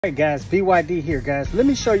Alright guys, BYD here guys. Let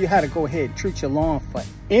me show you how to go ahead and treat your lawn for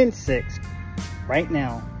insects right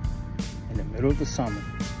now in the middle of the summer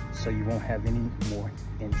so you won't have any more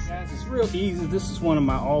insects. Guys, it's real easy. This is one of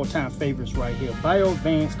my all-time favorites right here.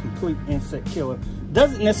 BioVance Complete Insect Killer.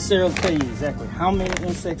 Doesn't necessarily tell you exactly how many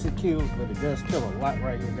insects it kills, but it does kill a lot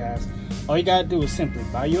right here guys. All you gotta do is simply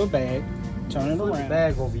buy your bag, turn it around, the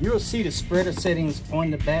bag over. You'll see the spreader settings on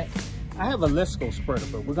the back. I have a Lesco spreader,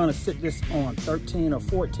 but we're gonna sit this on 13 or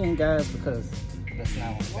 14 guys because that's not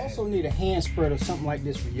on. You also need a hand spreader, something like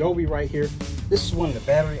this Ryobi right here. This is one of the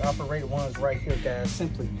battery operated ones right here guys.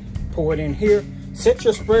 Simply pour it in here. Set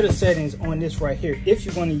your spreader settings on this right here if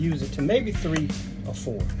you're gonna use it to maybe 3 or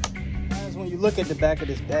 4. Guys, when you look at the back of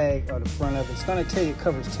this bag or the front of it, it's gonna tell you it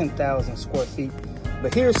covers 10,000 square feet.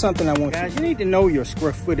 But here's something I want you need to know your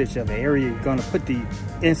square footage of the area you're gonna put the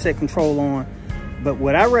insect control on. But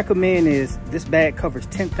what I recommend is this bag covers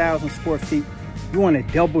 10,000 square feet. You want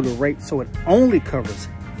to double the rate so it only covers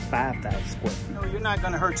 5,000 square feet. No, you're not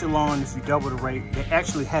going to hurt your lawn if you double the rate. They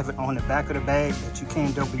actually have it on the back of the bag that you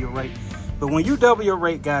can double your rate. But when you double your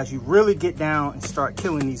rate, guys, you really get down and start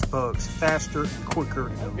killing these bugs faster and quicker.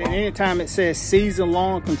 And anytime it says season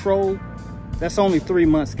lawn control, that's only 3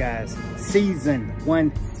 months, guys. Season,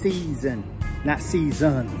 one season, not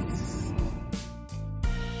seasons.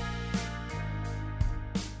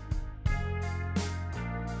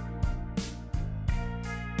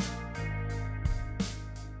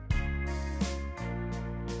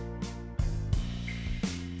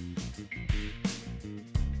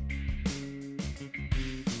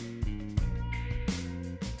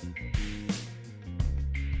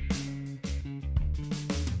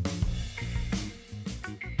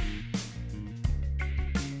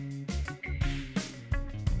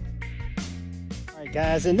 Alright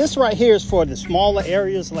guys, and this right here is for the smaller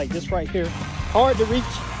areas like this right here. Hard to reach.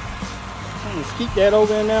 Just keep that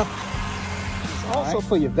over in there. It's also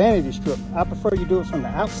for your vanity strip. I prefer you do it from the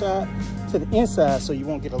outside to the inside so you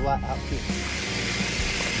won't get a lot out here.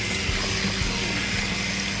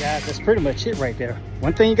 Guys, that's pretty much it right there.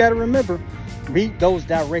 One thing you got to remember, read those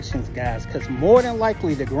directions guys, because more than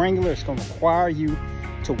likely the granular is going to require you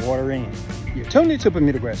to water in. You're tuned into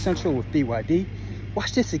Bermuda Grass Central with BYD.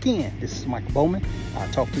 Watch this again. This is Michael Bowman. I'll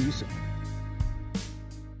talk to you soon.